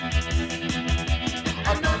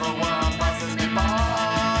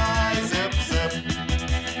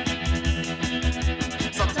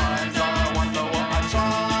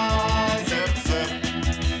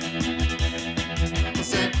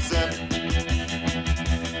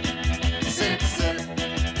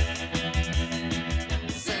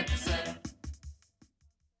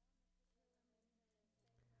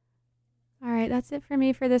that's it for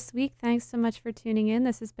me for this week. Thanks so much for tuning in.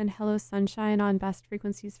 This has been Hello Sunshine on Best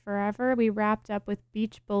Frequencies Forever. We wrapped up with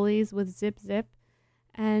Beach Bullies with Zip Zip.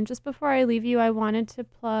 And just before I leave you, I wanted to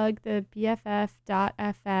plug the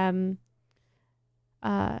BFF.FM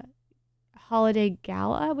Holiday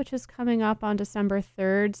Gala, which is coming up on December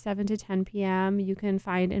 3rd, 7 to 10 p.m. You can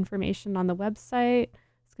find information on the website.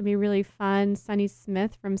 It's going to be really fun. Sunny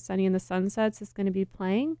Smith from Sunny and the Sunsets is going to be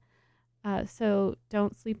playing. So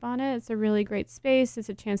don't sleep on it. It's a really great space. It's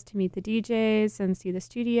a chance to meet the DJs and see the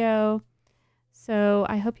studio. So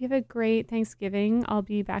I hope you have a great Thanksgiving. I'll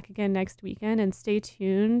be back again next weekend, and stay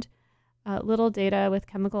tuned. Little Data with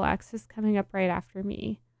Chemical Axis coming up right after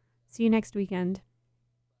me. See you next weekend.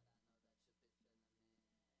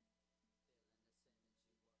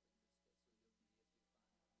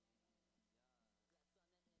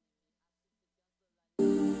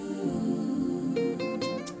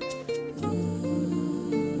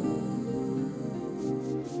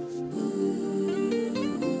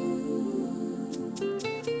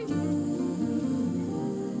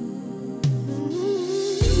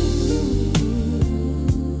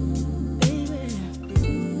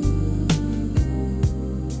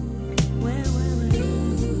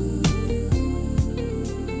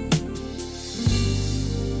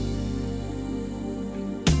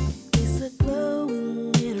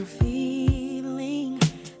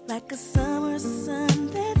 Like a summer sun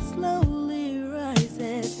that slowly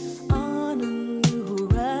rises on a new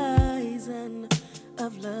horizon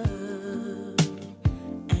of love.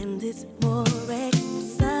 And it's more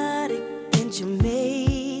exotic than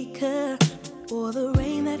Jamaica, or the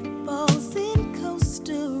rain that falls in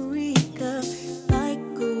Costa Rica, like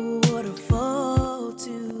a waterfall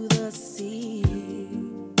to the sea.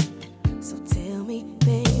 So tell me,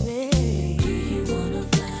 baby, do you wanna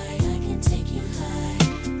fly? I can take you high.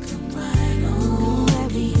 Right on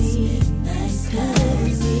these midnight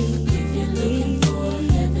skies. If you're looking for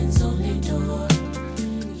heaven's only door,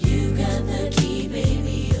 you got the key,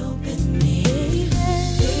 baby, open me.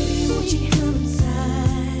 Baby, won't you come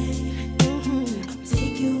inside? I'll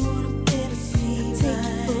take you on a fantasy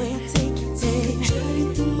ride. Take a journey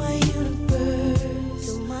through my universe.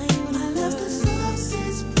 My love's the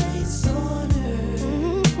softest place on earth.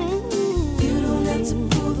 You don't have to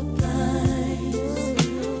pull the blinds.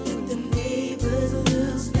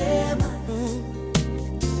 Lose their mind.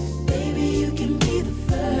 Baby, you can be the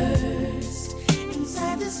first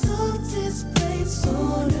inside the softest place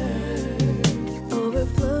on earth.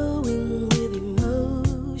 Overflowing with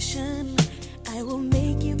emotion, I will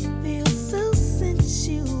make you feel so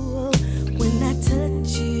sensual. When I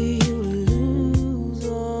touch you, you lose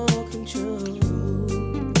all control.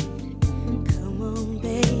 Come on,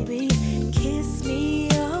 baby, kiss me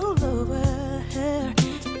all over her.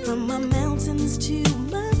 From my mountains to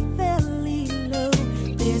my valley low,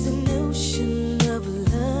 there's an ocean of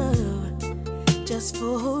love just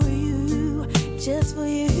for you, just for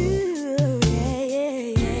you. Yeah, yeah,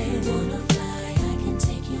 yeah. You wanna fly? I can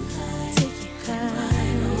take you high. Take you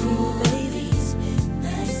high, oh, baby. These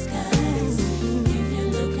midnight skies. If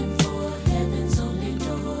you're looking for heaven's only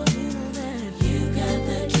door, you know that you got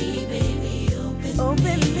the key, baby.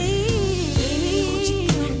 Open me. Baby, won't you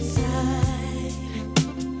come inside?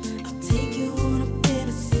 Take you on a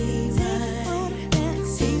fantasy ride.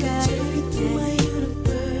 Take a journey through my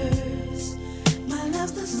universe. My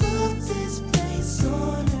love's the softest place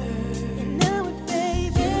on earth.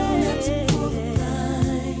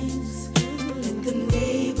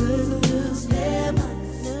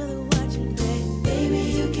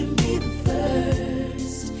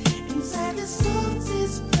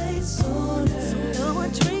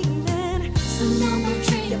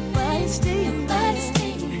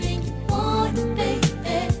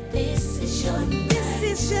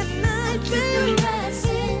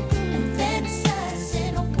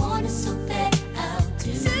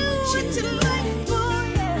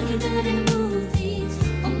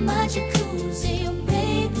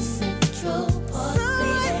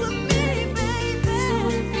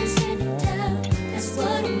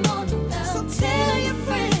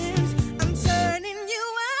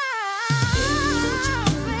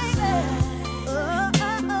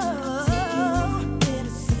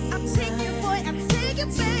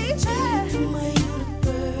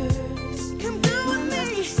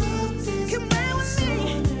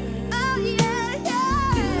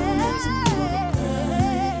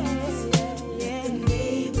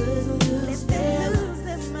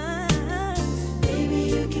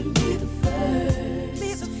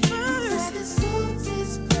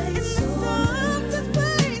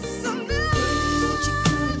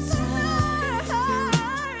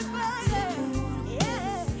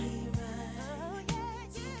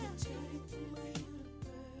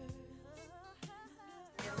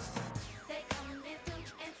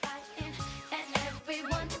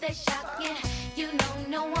 they're shocking. You know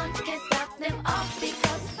no one can stop them all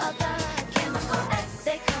because of the chemical X.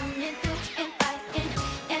 They coming through and fighting,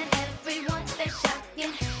 and everyone they're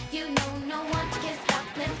shocking. You know no one can stop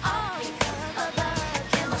them all because of the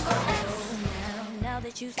chemical X. Now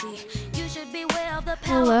that you see, you should beware of the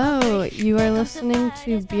power. Hello, you are listening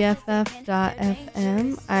to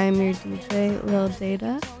BFF.FM. I'm your DJ, Lil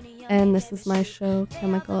Data, and this is my show,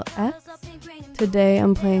 Chemical X. Today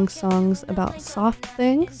I'm playing songs about soft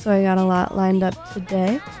things, so I got a lot lined up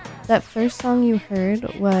today. That first song you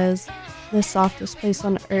heard was The Softest Place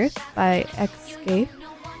on Earth by Xscape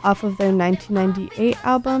off of their 1998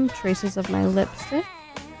 album, Traces of My Lipstick.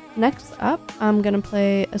 Next up, I'm going to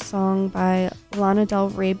play a song by Lana Del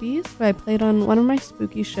Rabies, who I played on one of my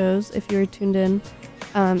spooky shows if you were tuned in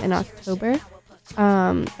October.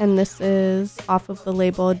 And this is off of the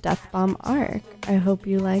label Death Bomb Arc. I hope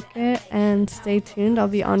you like it, and stay tuned. I'll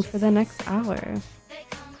be on for the next hour.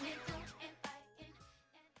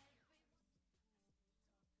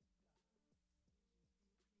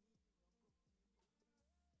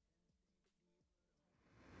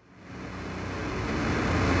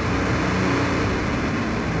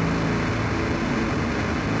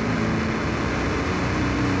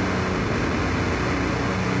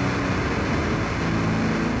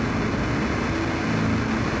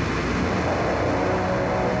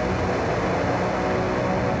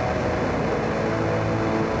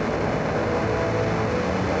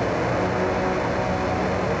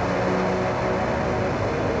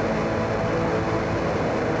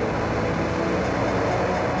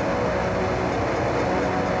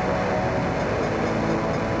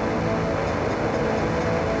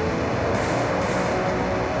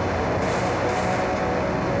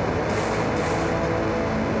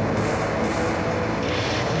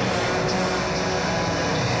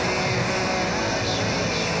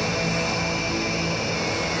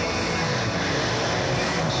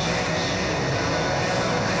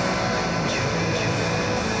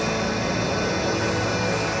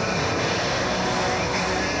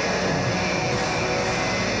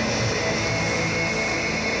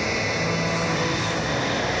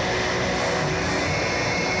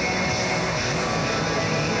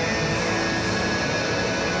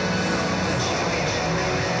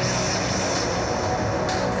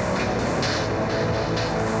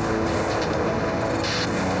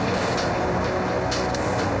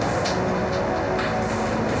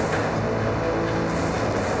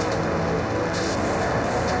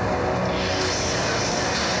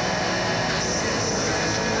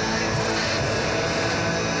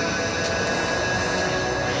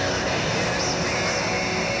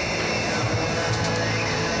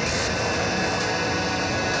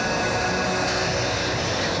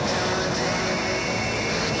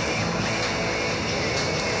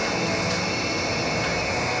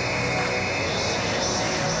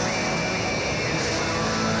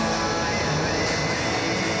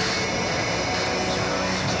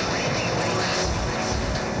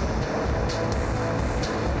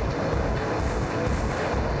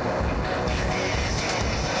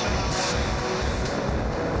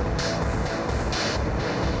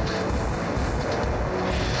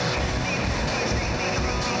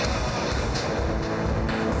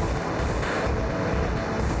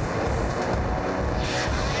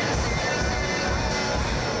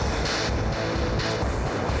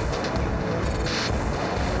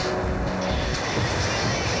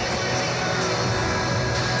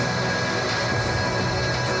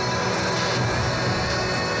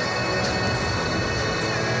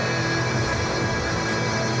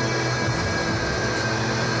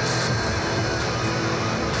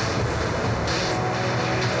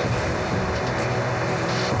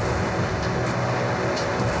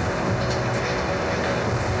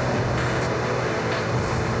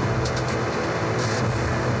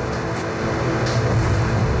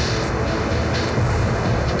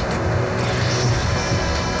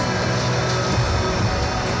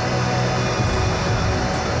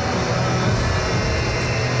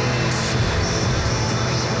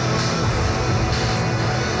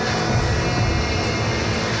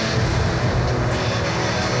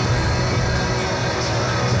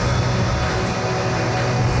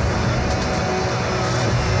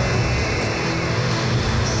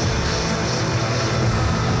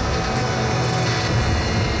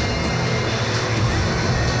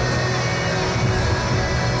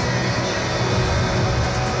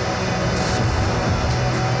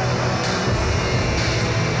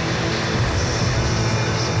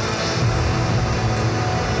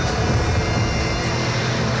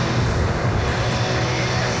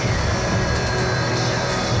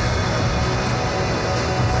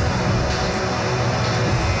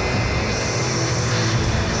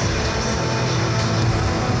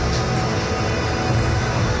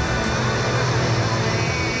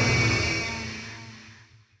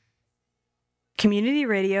 Community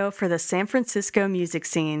radio for the San Francisco music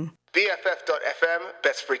scene. BFF.FM,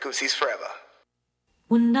 best frequencies forever.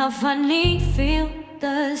 When I finally feel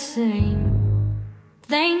the same,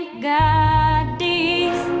 thank God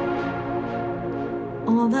this,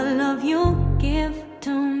 all the love you give to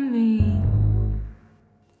me,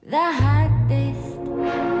 the hardest,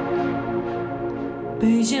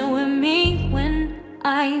 patient with me when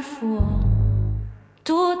I fall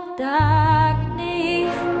to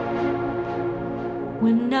darkness,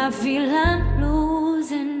 when I feel I'm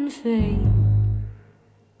losing faith,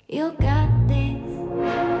 you got this.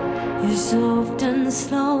 You're soft and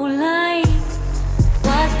slow like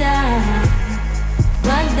water,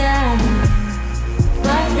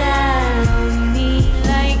 me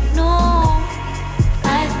like no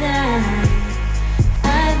other.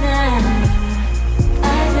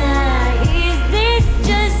 Is this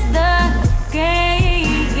just the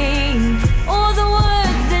game? All the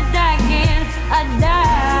words that I can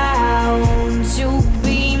won't you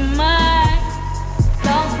be my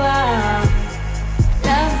lover?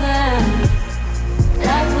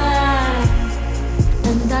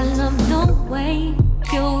 And I love the way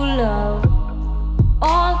you love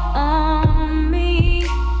all on me.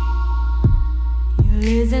 You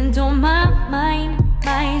listen to my mind,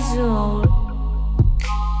 my soul,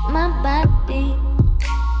 my body.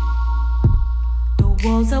 The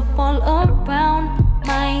walls up all around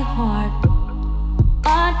my heart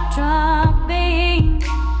are dropping.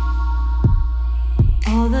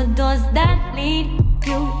 All the doors that lead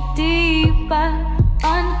you deeper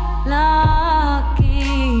unlocking.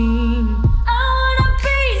 I wanna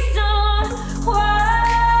be someone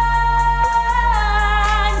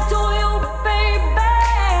to you, baby.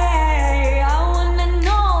 I wanna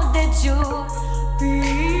know that you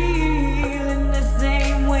feeling the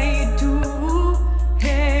same way too.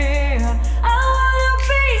 Yeah, I wanna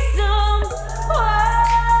be someone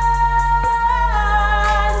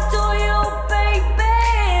to you, baby.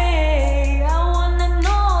 I wanna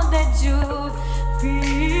know that you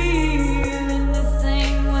feeling the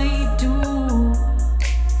same way too.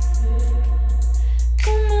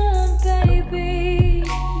 Come on, baby,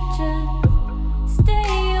 just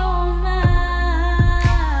stay all night.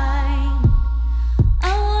 I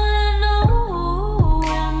wanna know,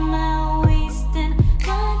 am I wasting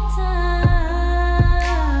my time?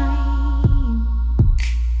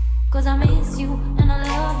 'Cause I miss you and I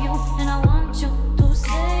love you and I want you to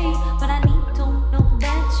stay, but I need to know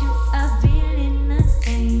that you are feeling the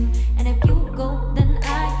same. And if you go, then I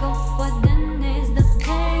go, but then there's the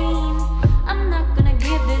pain. I'm not gonna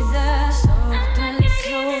give this up. Soft and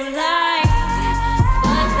slow like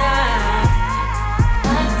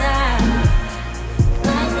butter,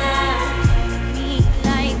 me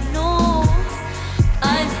like no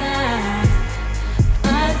other.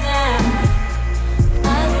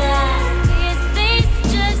 Is this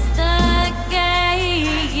just a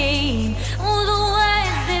game? All the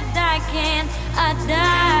words that I can't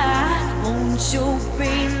utter. Won't you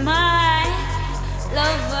be my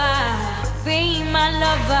lover? Be my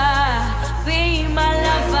lover. Be my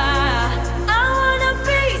lover. I wanna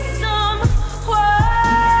be someone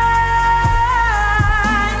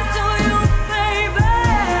to you, baby.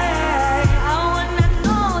 I wanna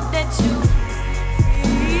know that you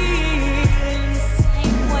feeling the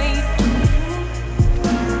same way too.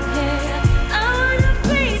 Yeah, I wanna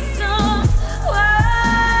be someone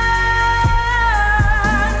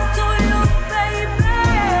to you, baby.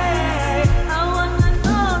 I wanna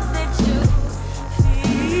know that you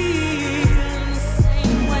feeling the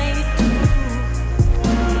same way too.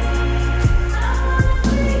 I wanna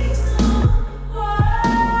be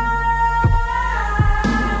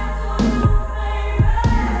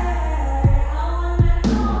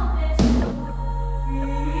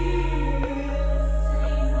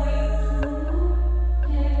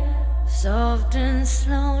soft and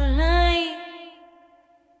slow like.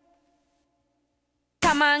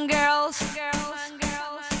 Come on, girls.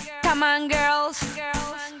 Come on, girls.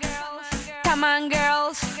 Come on,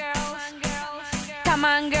 girls. Come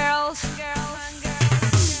on, girls.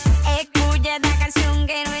 Escucha esta canción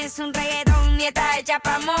que no es un reggaetón ni está hecha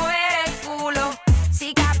para mover el culo.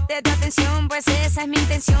 Si capte tu atención, pues esa es mi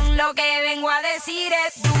intención. Lo que vengo a decir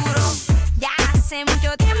es duro. Ya hace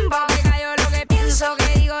mucho tiempo que callo lo que pienso,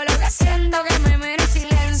 que digo lo que siento, que me muero en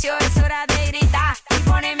silencio. Es hora de gritar y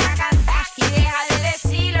ponerme a cantar y deja de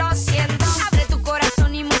decir lo siento. Abre tu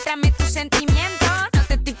corazón y muéstrame tus sentimientos. No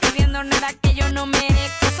te estoy pidiendo nada que yo no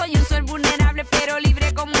merezco. Soy un ser vulnerable pero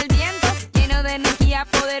libre como el viento, lleno de energía,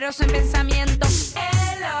 poderoso en pensamiento.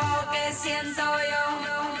 Es lo que siento yo.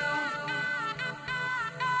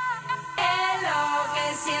 Es lo que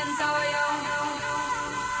siento yo.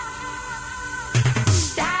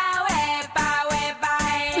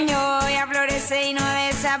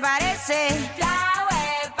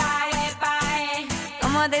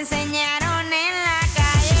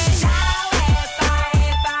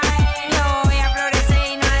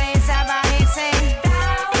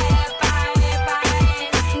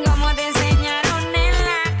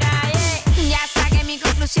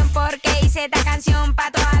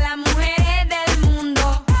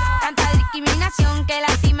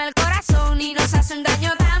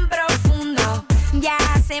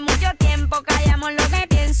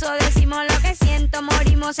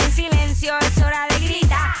 Estamos en silencio, es hora de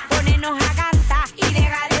gritar, ponernos a cantar y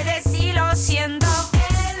dejar de decir lo siento.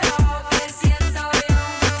 Es lo que siento yo.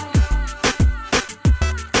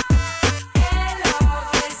 Es lo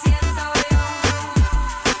que siento yo.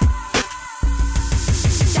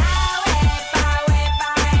 Chao, epa,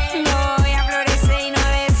 epa, yo voy a florecer y no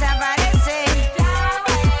desaparecer. Chao,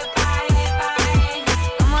 epa, epa,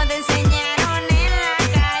 como te enseñaron en la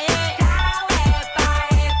calle. Chao, epa,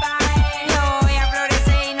 epa, yo voy a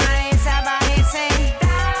florecer y no desaparecer.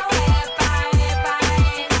 Chao, epa, epa,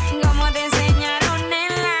 como te enseñaron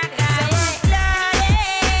en la calle.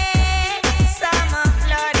 Somos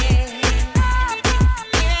flores,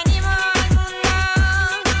 y venimos al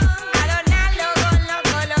mundo a adornarlo con los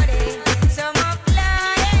colores. Somos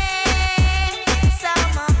flores,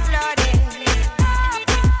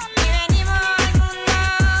 y venimos al mundo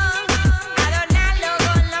a adornarlo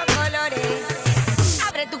con los colores.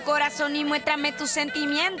 Abre tu corazón y muéstrame tus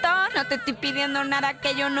sentimientos. No te estoy pidiendo nada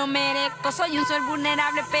que yo no merezco. Soy un ser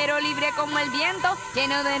vulnerable pero libre como el viento,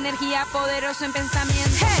 lleno de energía, poderoso en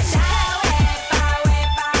pensamiento.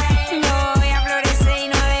 Yo voy a florecer y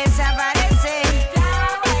no desaparecer.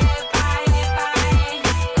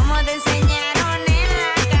 Como te enseñaron en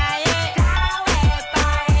la calle.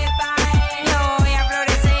 Yo voy a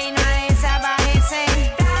florecer y no desaparecer.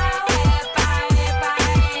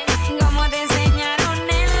 Como te enseñaron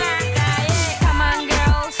en la calle. Come on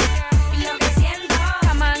girls, lo que siento.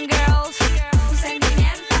 Come on girls, un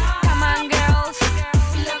sentimiento. Come on girls,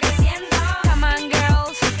 lo que siento. Come on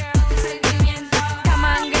girls, un sentimiento. Come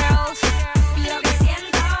on girls, lo que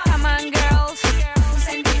siento. Come on girls, un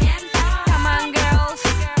sentimiento. Come on girls,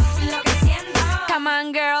 lo que siento. Come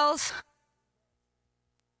on girls.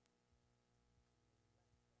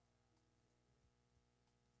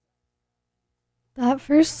 That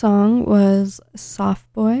first song was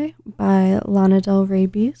Soft Boy by Lana Del Rey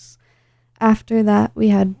Beast. After that, we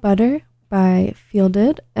had Butter by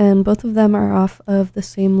Fielded, and both of them are off of the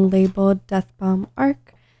same label, Death Bomb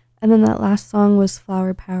Arc. And then that last song was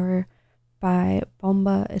Flower Power by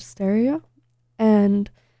Bomba Estéreo.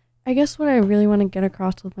 And I guess what I really want to get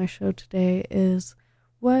across with my show today is,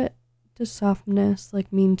 what does softness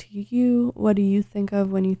mean to you? What do you think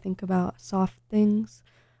of when you think about soft things?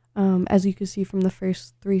 As you can see from the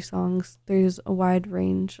first three songs, there's a wide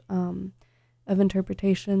range of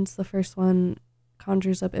interpretations. The first one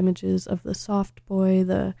conjures up images of the soft boy,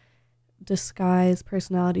 the disguised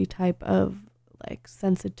personality type of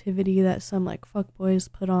sensitivity that some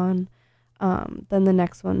fuckboys put on. Then the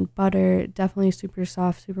next one, Butter, definitely super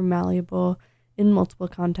soft, super malleable in multiple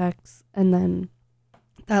contexts. And then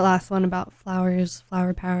that last one about flowers,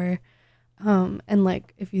 flower power. And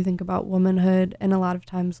if you think about womanhood, and a lot of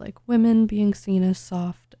times women being seen as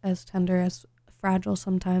soft, as tender, as fragile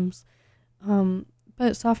sometimes.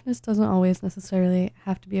 But softness doesn't always necessarily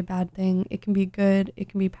have to be a bad thing. It can be good, it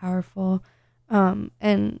can be powerful,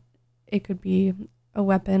 and it could be a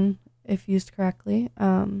weapon if used correctly.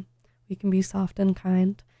 We can be soft and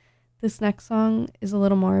kind. This next song is a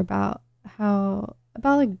little more about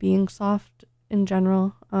being soft in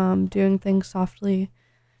general, doing things softly.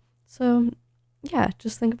 So, yeah,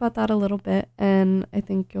 just think about that a little bit, and I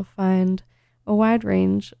think you'll find a wide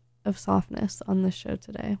range of softness on this show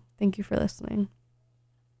today. Thank you for listening.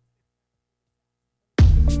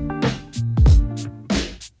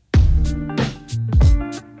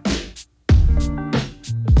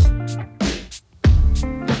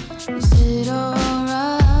 Is it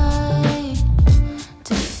alright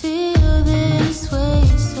to feel this way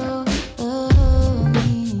so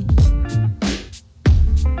early?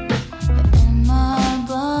 In my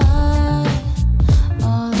blood,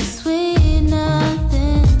 all the sweet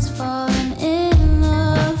nothings falling in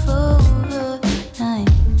love overnight.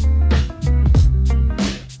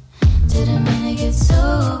 Didn't mean to get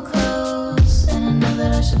so close, and I know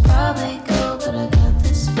that I should probably go, but I got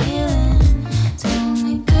this feeling. Tell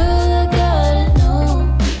me, girl, I gotta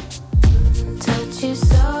know. Touch you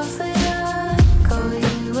softly, I call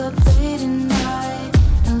you up late at night.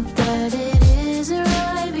 Know that it isn't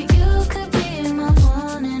right, but you could be my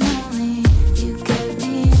one and only. You get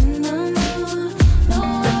me in the mood, know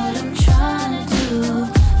what I'm trying to do.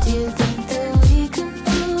 Do you think that we can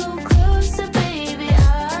move closer, baby? I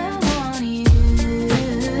want you.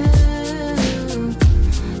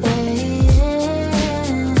 Yeah, yeah.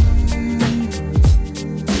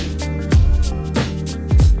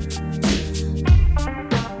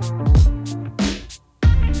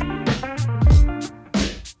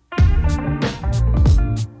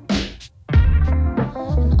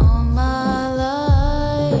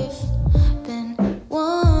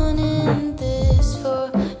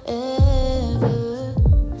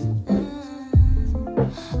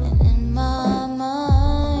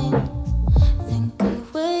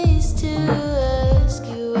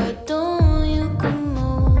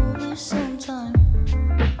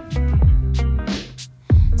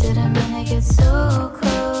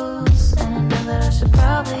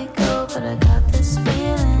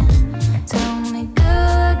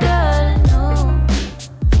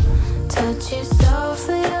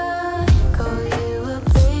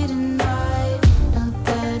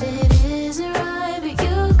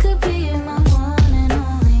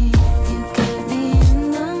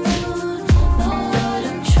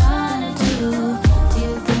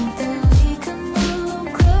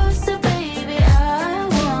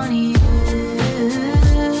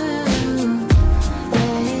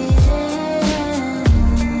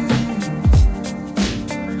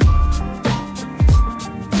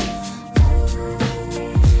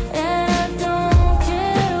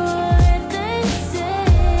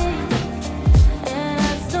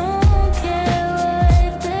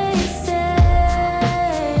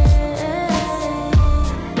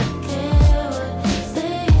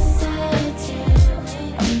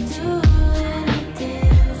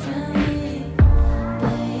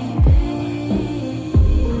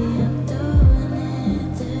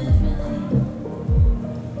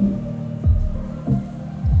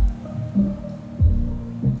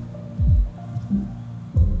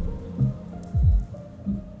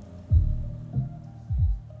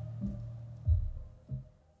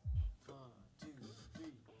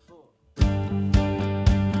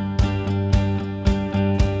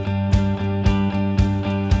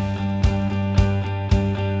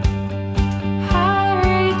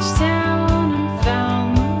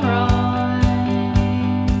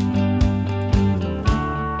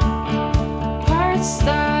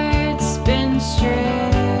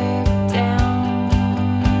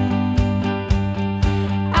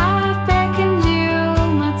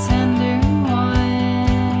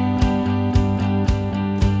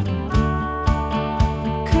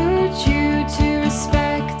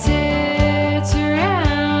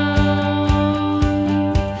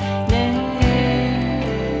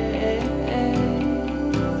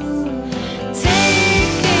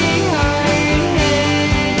 Taking hard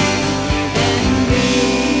hit and be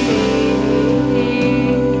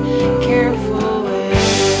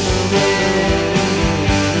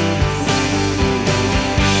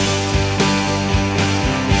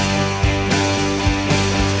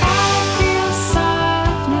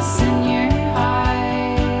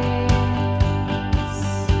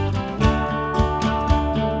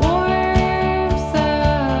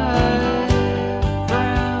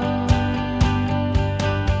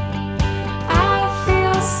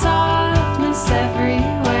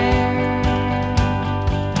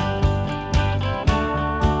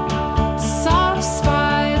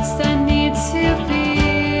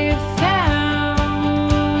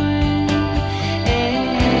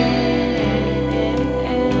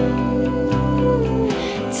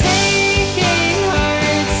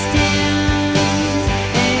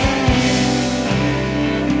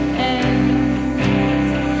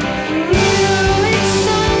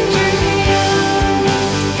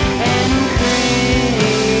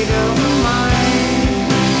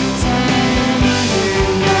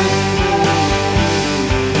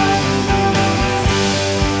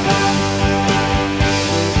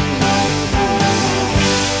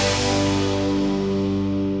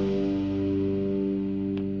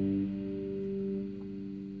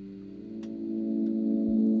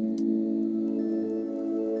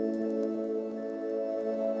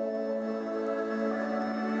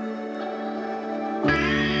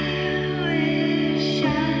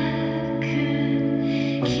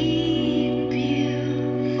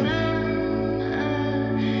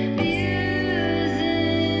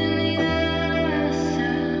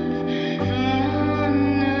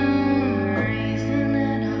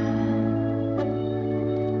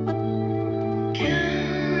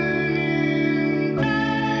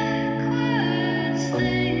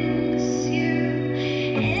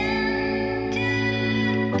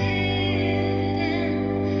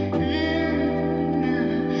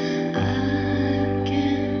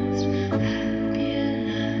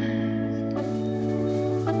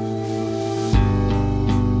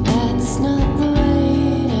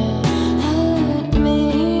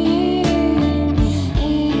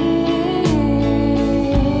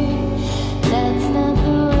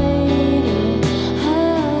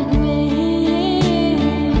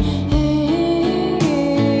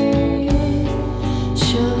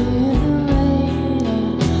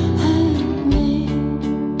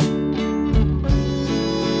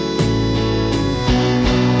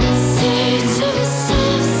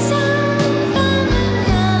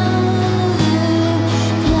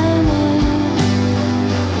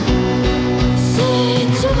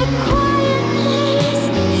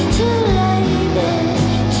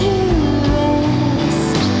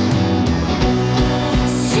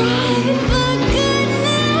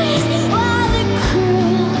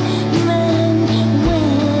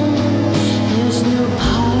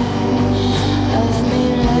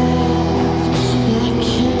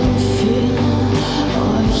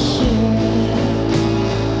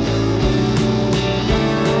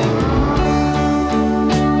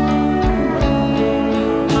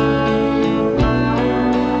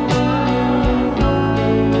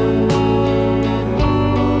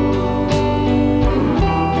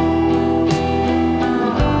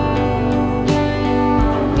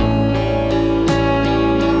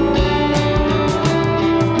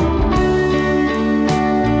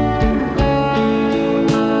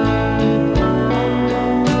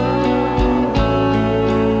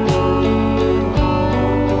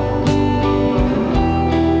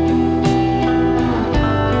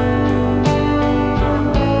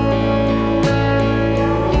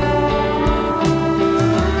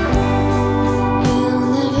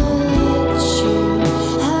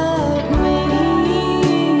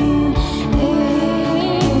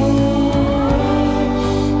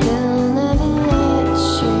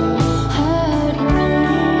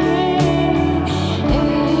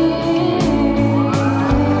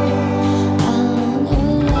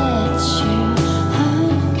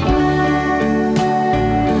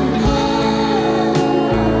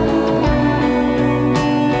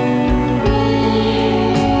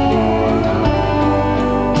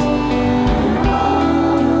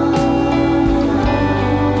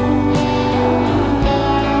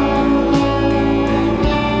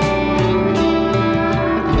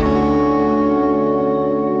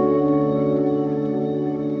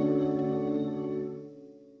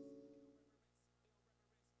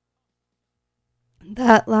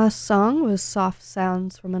That last song was Soft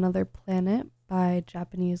Sounds from Another Planet by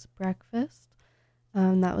Japanese Breakfast.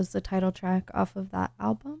 That was the title track off of that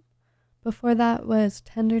album. Before that was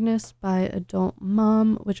Tenderness by Adult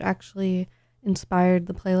Mom, which actually inspired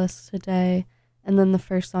the playlist today. And then the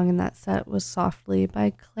first song in that set was Softly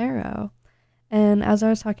by Clairo. And as I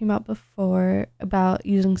was talking about before, about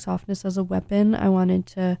using softness as a weapon, I wanted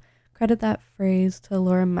to credit that phrase to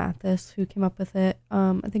Laura Mathis, who came up with it.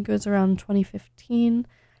 I think it was around 2015.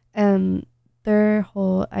 And their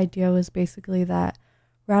whole idea was basically that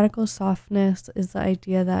radical softness is the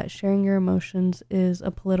idea that sharing your emotions is a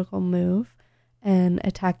political move and a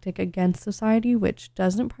tactic against society, which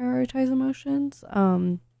doesn't prioritize emotions,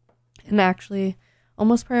 and actually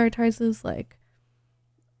almost prioritizes like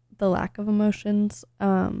the lack of emotions.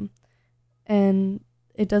 And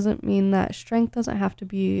it doesn't mean that strength doesn't have to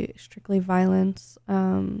be strictly violence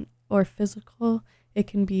or physical. It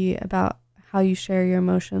can be about how you share your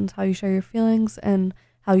emotions, how you share your feelings, and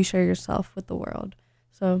how you share yourself with the world.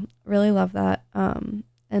 So really love that. And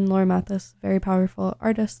Laura Mathis, very powerful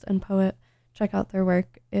artist and poet. Check out their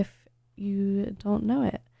work if you don't know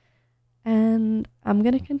it. And I'm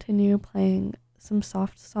going to continue playing some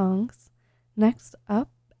soft songs. Next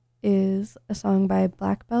up is a song by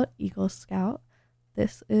Black Belt Eagle Scout.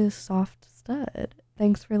 This is Soft Stud.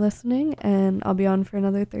 Thanks for listening, and I'll be on for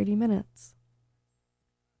another 30 minutes.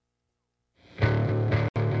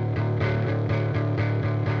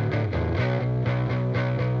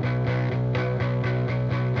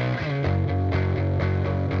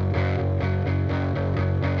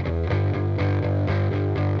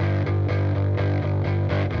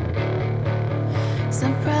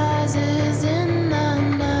 Surprises in the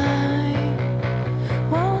night.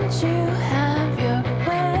 Won't you have your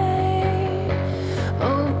way?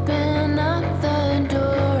 Open up the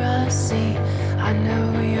door. I see. I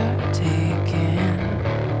know you're taken.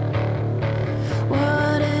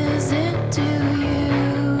 What is it to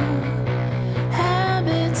you?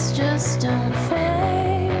 Habits just don't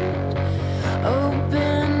fade.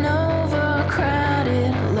 Open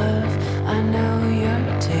overcrowded love. I know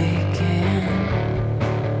you're taken.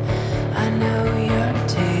 I know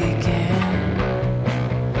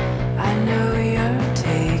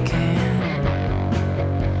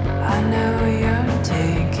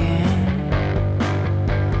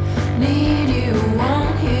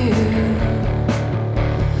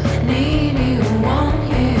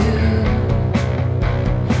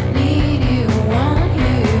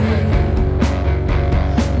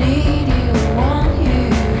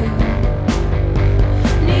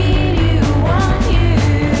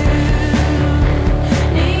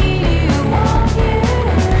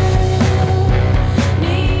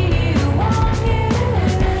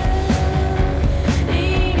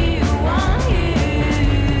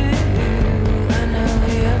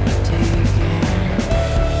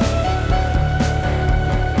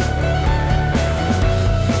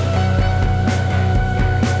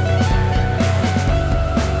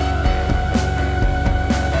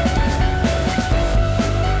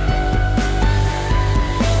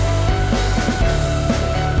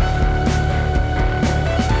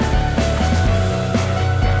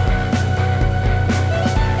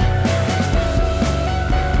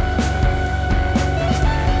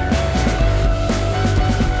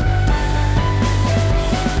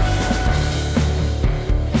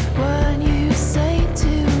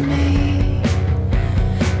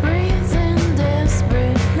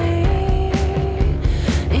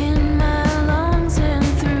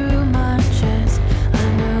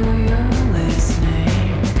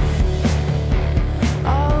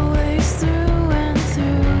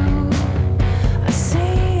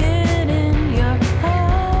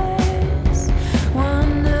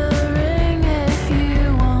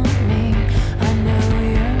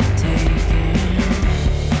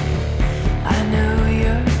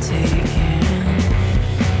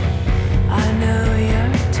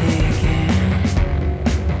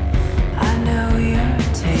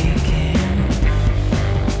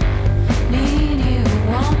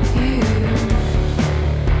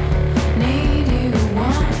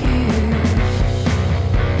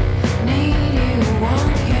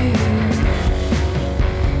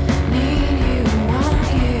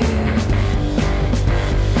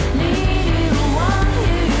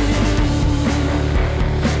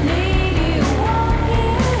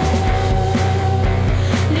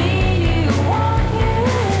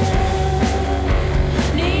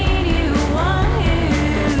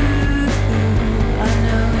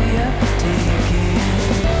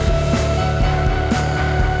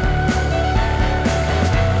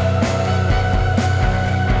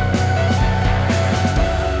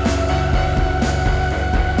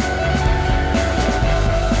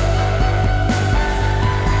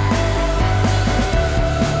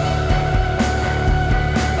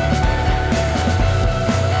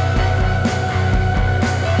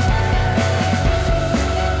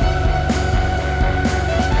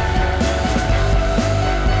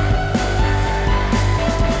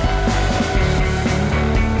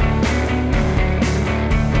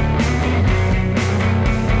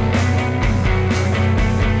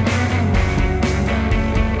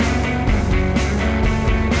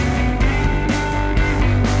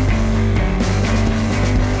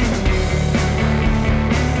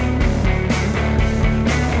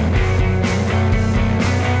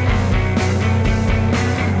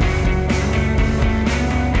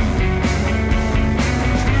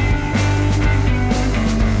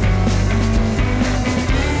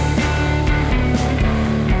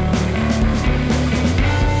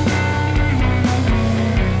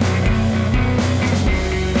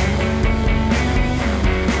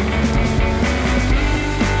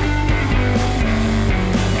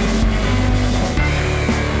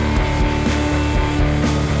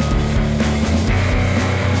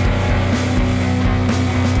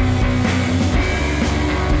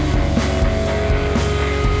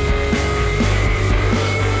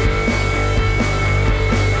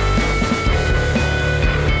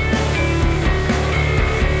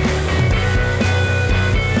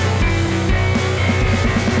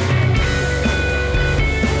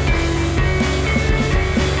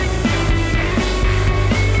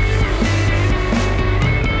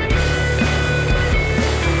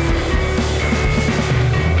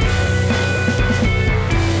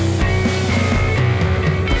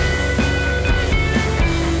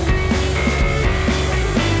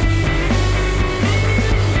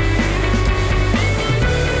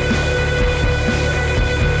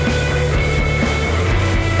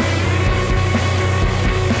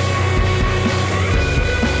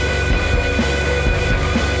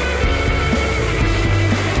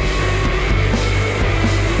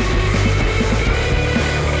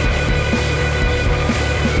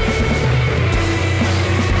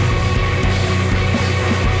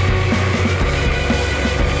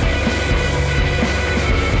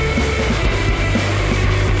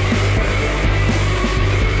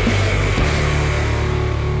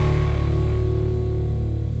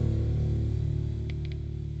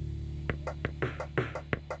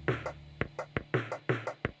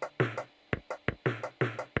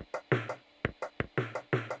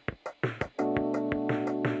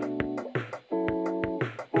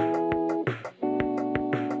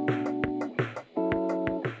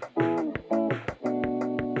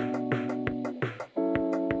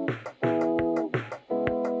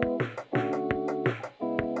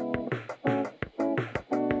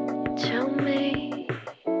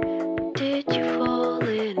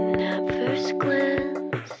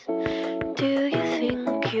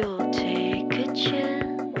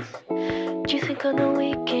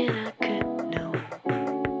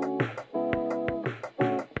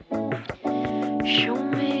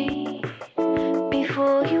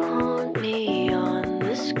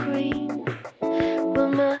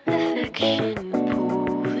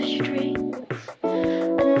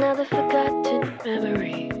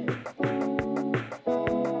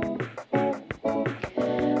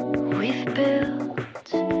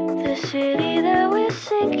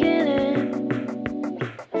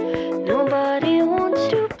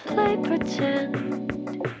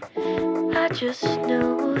just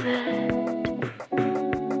know that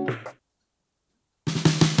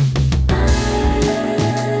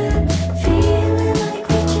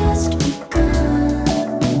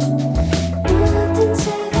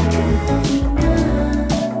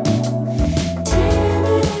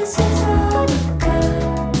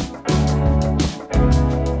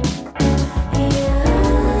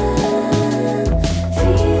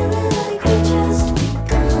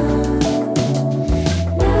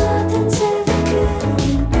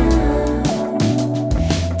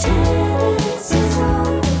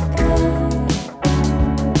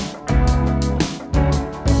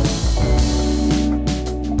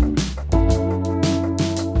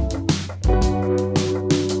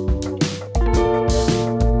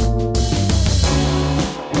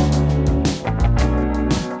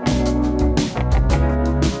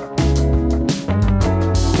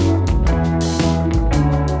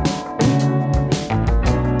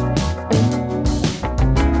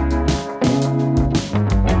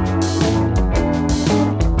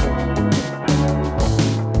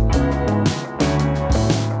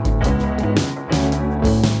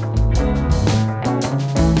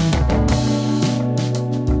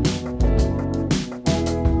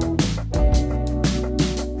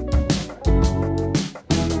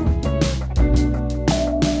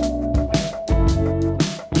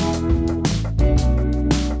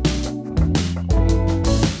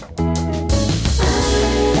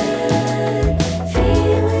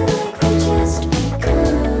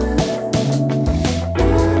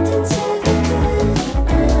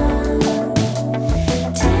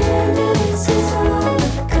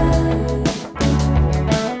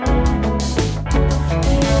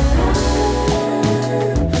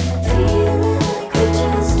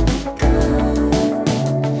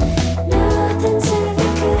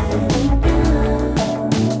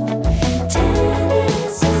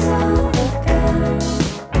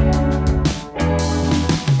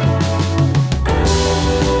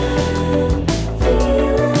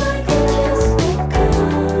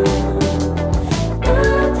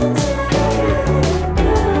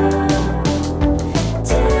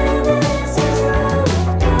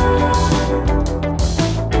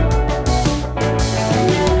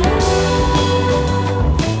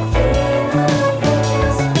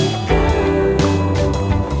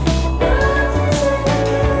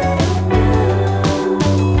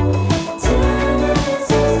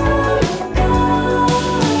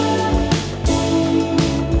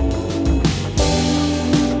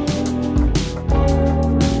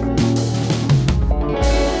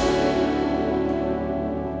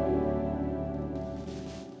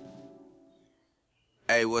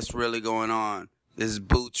Hey, what's really going on? This is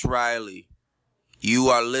Boots Riley. You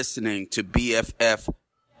are listening to BFF.FM.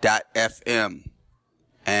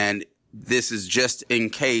 And this is just in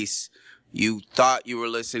case you thought you were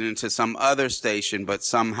listening to some other station, but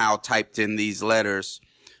somehow typed in these letters.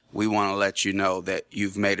 We want to let you know that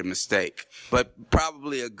you've made a mistake, but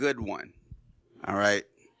probably a good one. All right.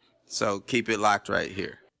 So keep it locked right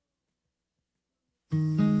here.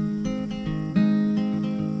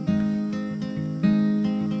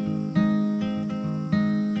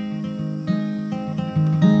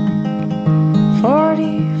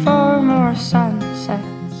 "44 more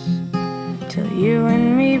sunsets till you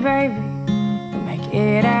and me, baby, will make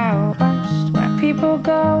it out west, where people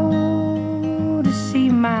go to see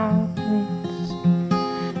mountains.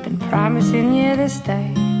 Been promising you this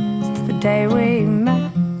day since the day we met.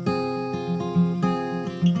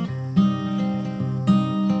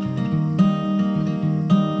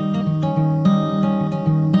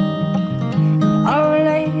 Oh,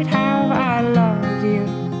 late have I loved you,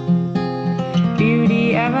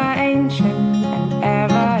 beauty ever ancient and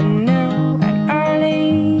ever new, and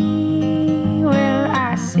early will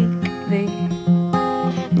I seek thee,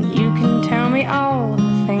 and you can tell me all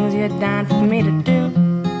the things you're down for me to do,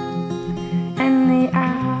 and the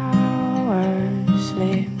hours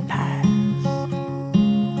slip past,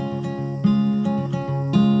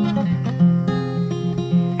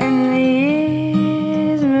 and the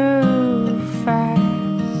years move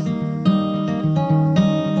fast.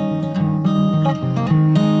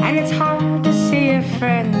 And it's hard to see your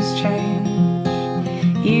friends change.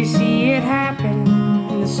 You see it happen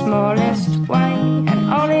in the smallest way, and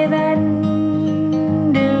only then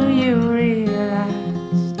do you realize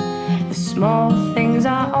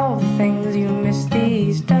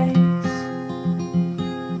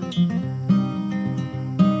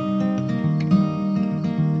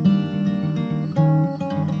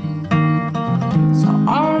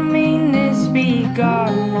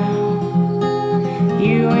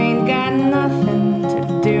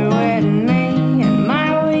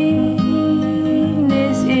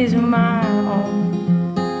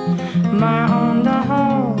my own to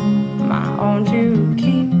hold, my own to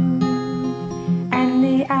keep, and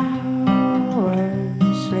the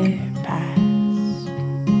hours slip past,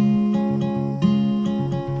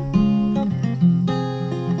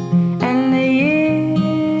 and the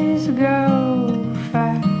years go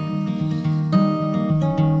fast.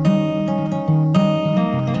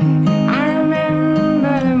 I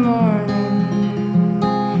remember the morning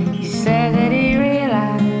he said that he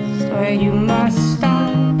realized where you must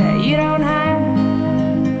stop, that you don't have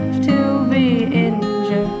to be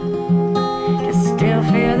injured to still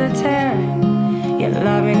feel the tearing, your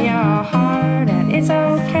love in your heart, and it's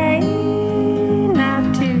okay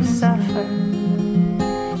not to suffer.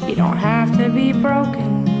 You don't have to be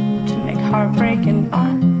broken to make heartbreaking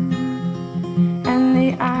art, and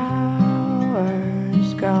the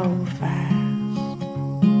hours go fast,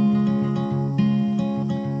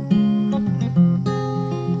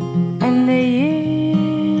 and the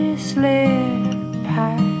years slip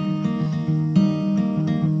past.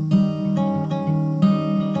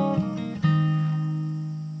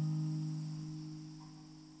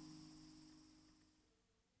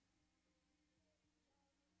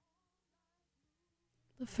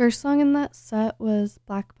 The first song in that set was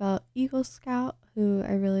Black Belt Eagle Scout, who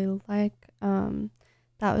I really like.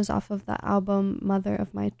 That was off of the album Mother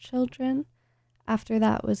of My Children. After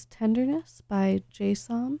that was Tenderness by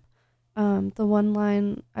J-Som. The one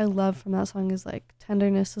line I love from that song is like,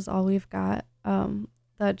 tenderness is all we've got.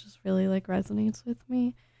 That just really like resonates with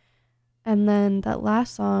me. And then that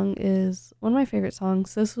last song is one of my favorite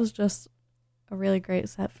songs. This was just a really great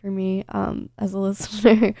set for me as a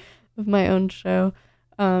listener of my own show.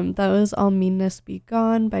 That was All Meanness Be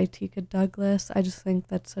Gone by Tika Douglas. I just think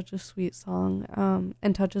that's such a sweet song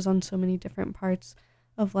and touches on so many different parts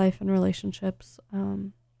of life and relationships.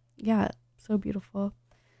 Yeah, so beautiful.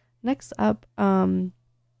 Next up,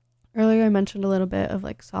 earlier I mentioned a little bit of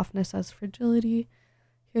like softness as fragility.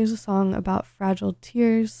 Here's a song about fragile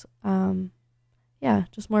tears. Yeah,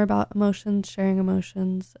 just more about emotions, sharing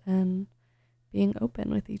emotions, and being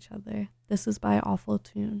open with each other. This is by Awful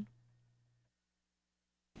Tune.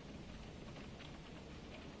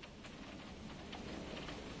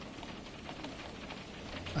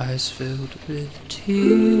 Eyes filled with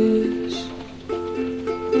tears,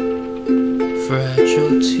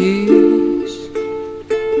 fragile tears,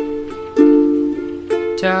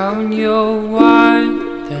 down your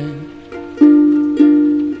wine, then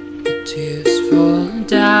the tears fall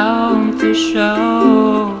down the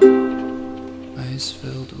show. Eyes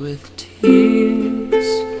filled with tears,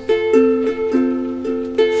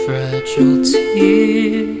 fragile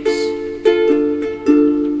tears,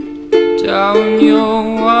 down your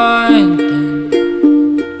wine, then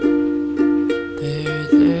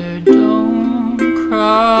there, don't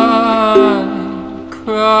cry,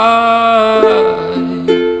 cry.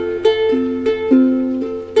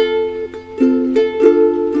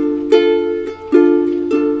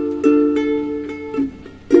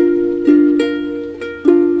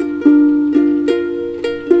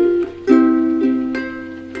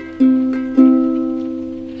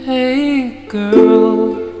 Hey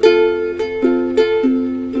girl,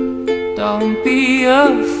 don't be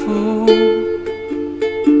a fool,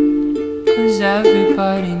 'cause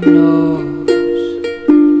everybody knows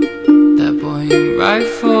that boy ain't right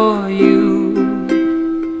for you.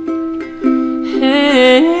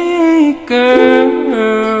 Hey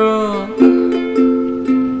girl,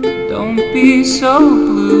 don't be so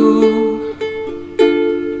blue.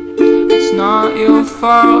 It's not your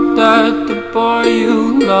fault that the boy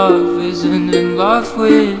you love isn't in love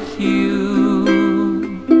with you.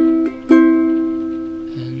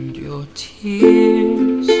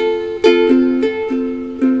 Tears,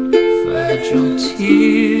 fragile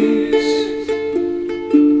tears,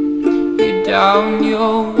 you're down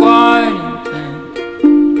your wine, and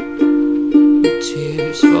the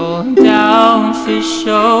tears fall down for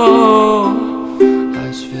sure.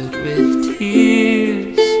 Eyes filled with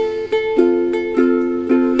tears,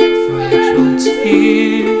 fragile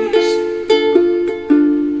tears,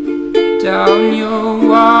 down your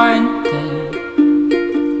wine,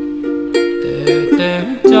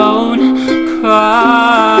 don't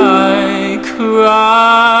cry,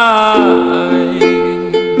 cry.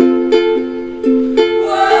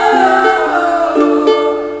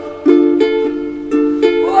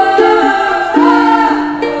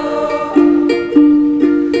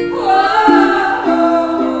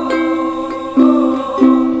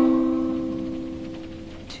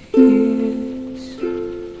 Tears,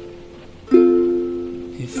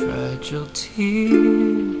 your fragile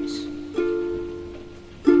tears,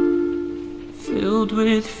 filled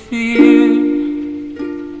with fear,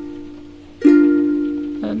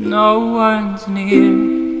 no one's near,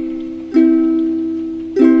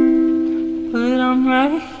 but I'm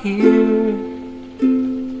right here,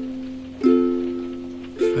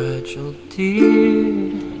 fragile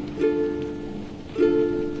dear.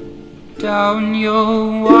 Down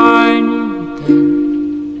your winding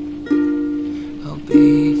then I'll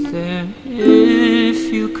be there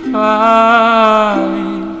if you cry,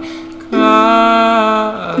 cry.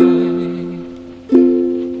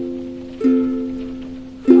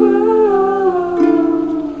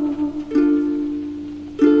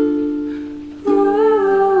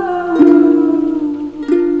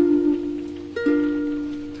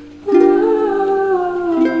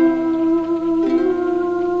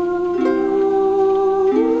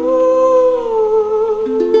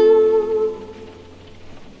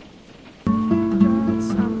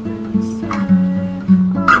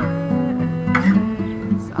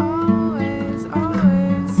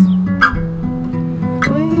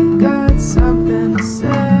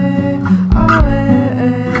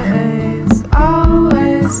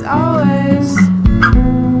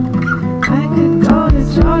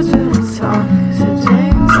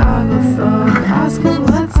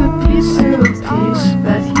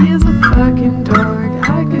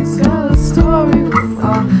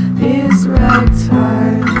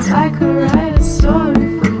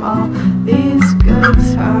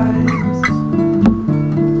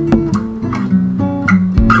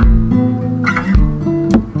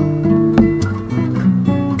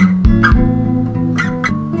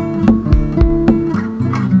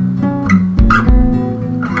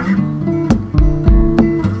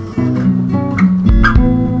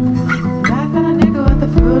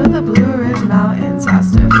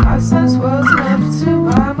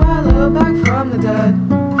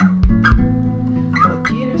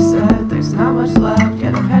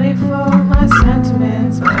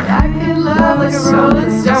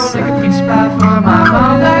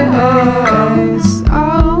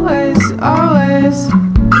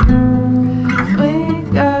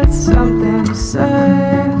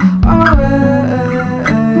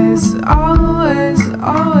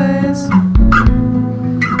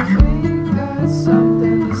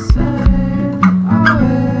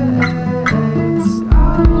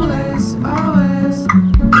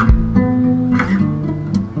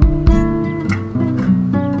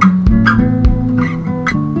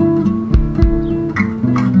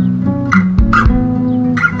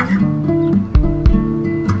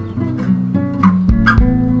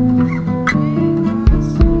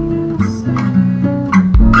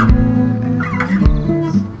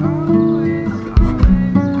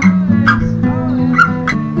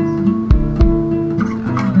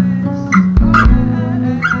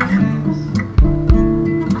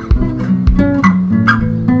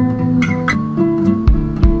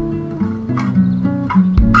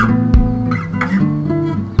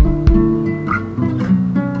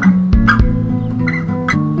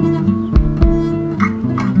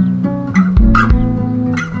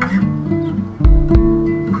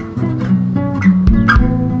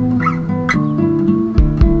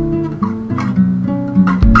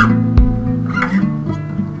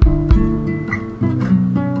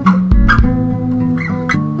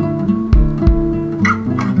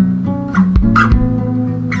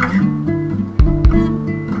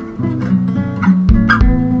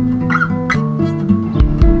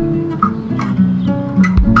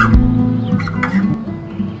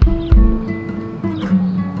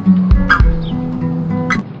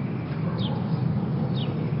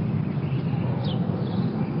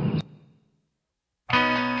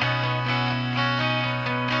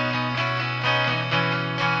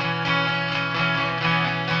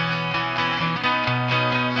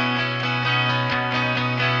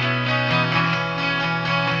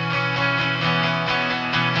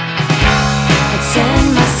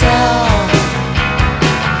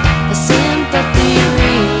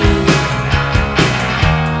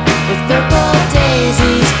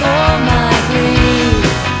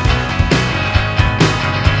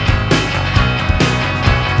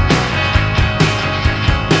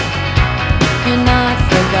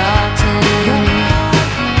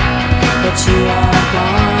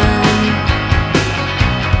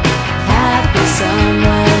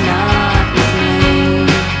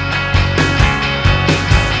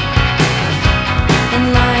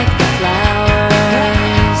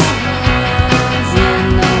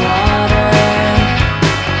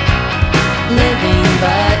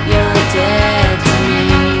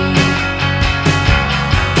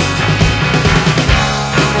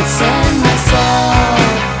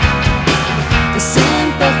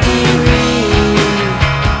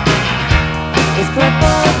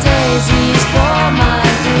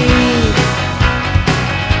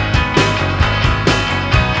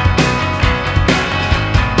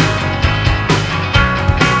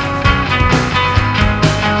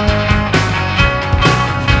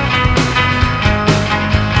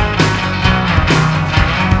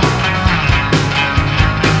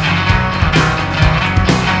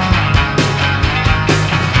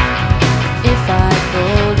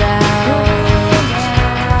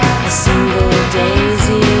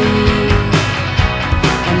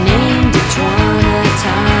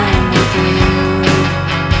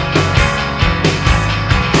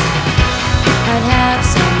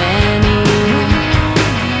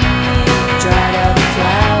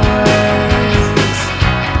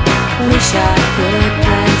 Wish I could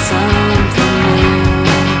plan something new,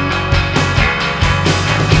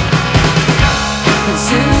 but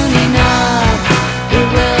soon enough it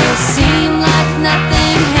will seem like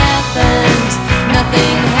nothing happened.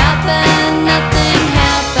 Nothing happened, nothing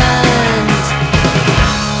happened.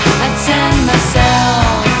 I'd send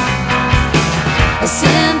myself a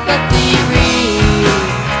sympathy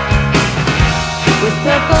wreath with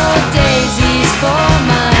purple daisies for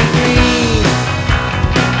my grief.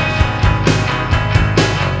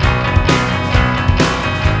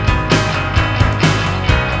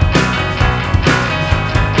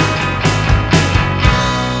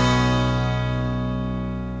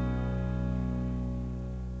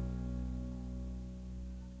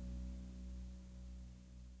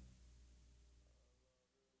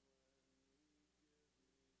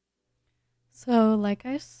 So, like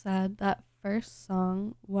I said, that first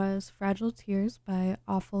song was Fragile Tears by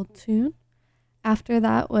Awful Tune. After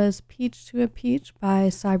that was Peach to a Peach by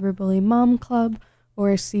Cyberbully Mom Club, or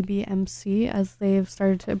CBMC, as they've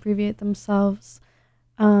started to abbreviate themselves.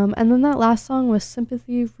 And then that last song was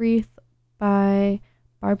Sympathy Wreath by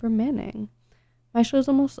Barbara Manning. My show's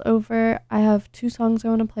almost over. I have 2 songs I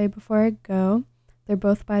want to play before I go. They're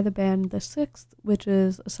both by the band The Sixth, which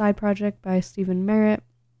is a side project by Stephen Merritt.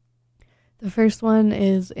 The first one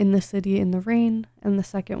is In the City in the Rain, and the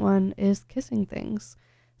second one is Kissing Things.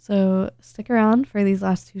 So stick around for these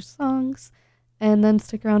last 2 songs, and then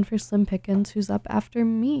stick around for Slim Pickens, who's up after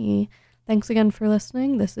me. Thanks again for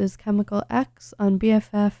listening. This is Chemical X on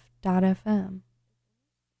BFF.FM.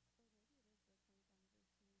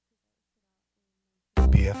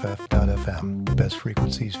 BFF.FM, best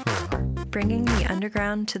frequencies forever. Bringing the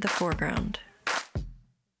underground to the foreground.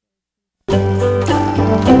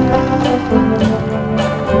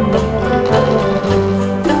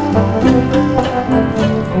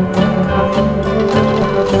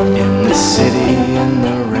 In the city in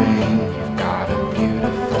the rain, you've got a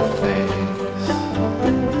beautiful face.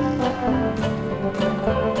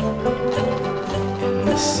 In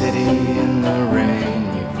the city in the rain,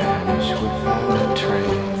 you vanish without a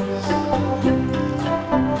trace.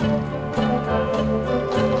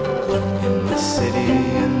 In the city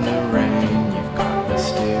in the rain, you've got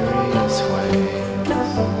mysterious ways.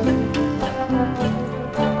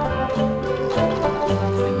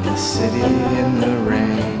 In the city in the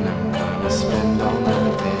rain, I'm gonna spend all my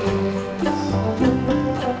days.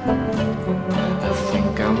 I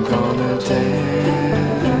think I'm gonna dance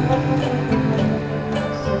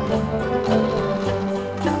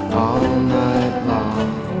all night long.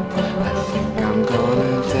 I think I'm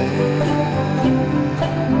gonna dance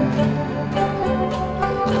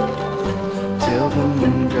till the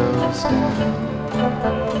moon goes down.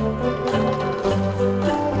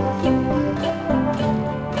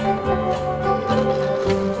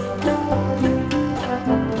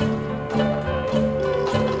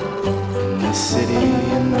 In the city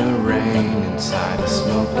in the rain, inside a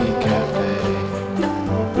smoky cafe.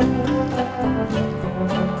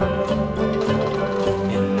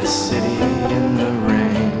 In the city in the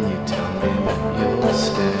rain, you tell me that you'll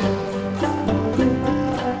stay.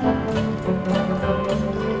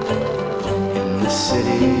 In the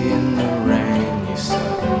city in the rain, you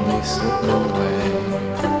suddenly slip away.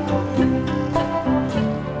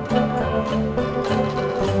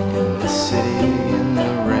 In the city in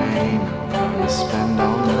the rain, I'm gonna spend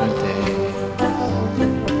all my days.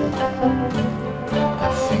 I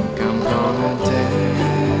think I'm gonna dance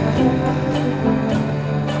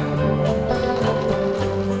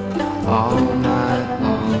all night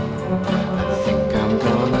long. I think I'm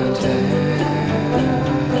gonna dance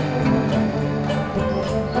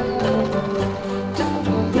till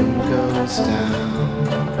the moon goes down.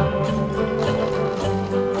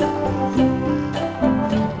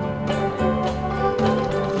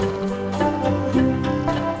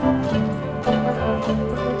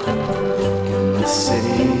 In the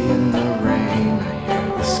city in the rain, I hear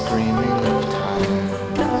the screaming of tires.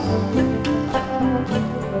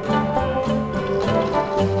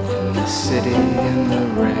 In the city in the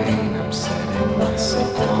rain, I'm setting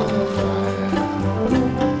myself on fire.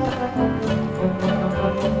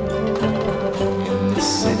 In the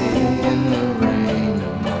city in the rain,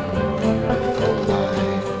 among the beautiful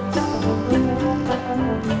lights.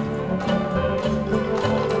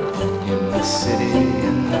 In the city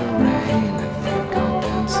in the rain, I think I'll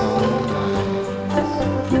dance all night.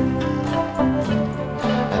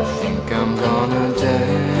 I think I'm gonna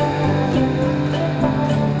dance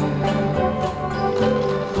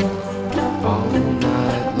all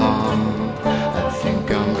night long. I think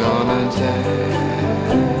I'm gonna dance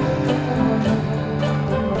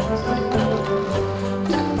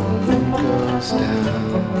till the moon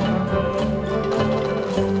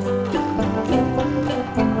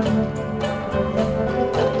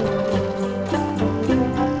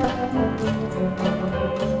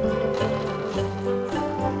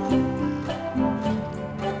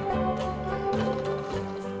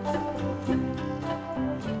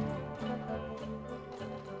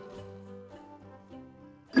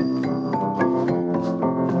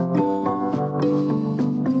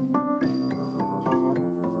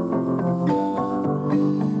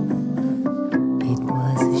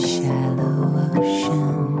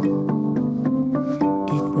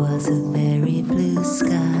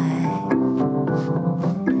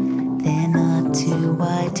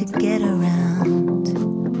down.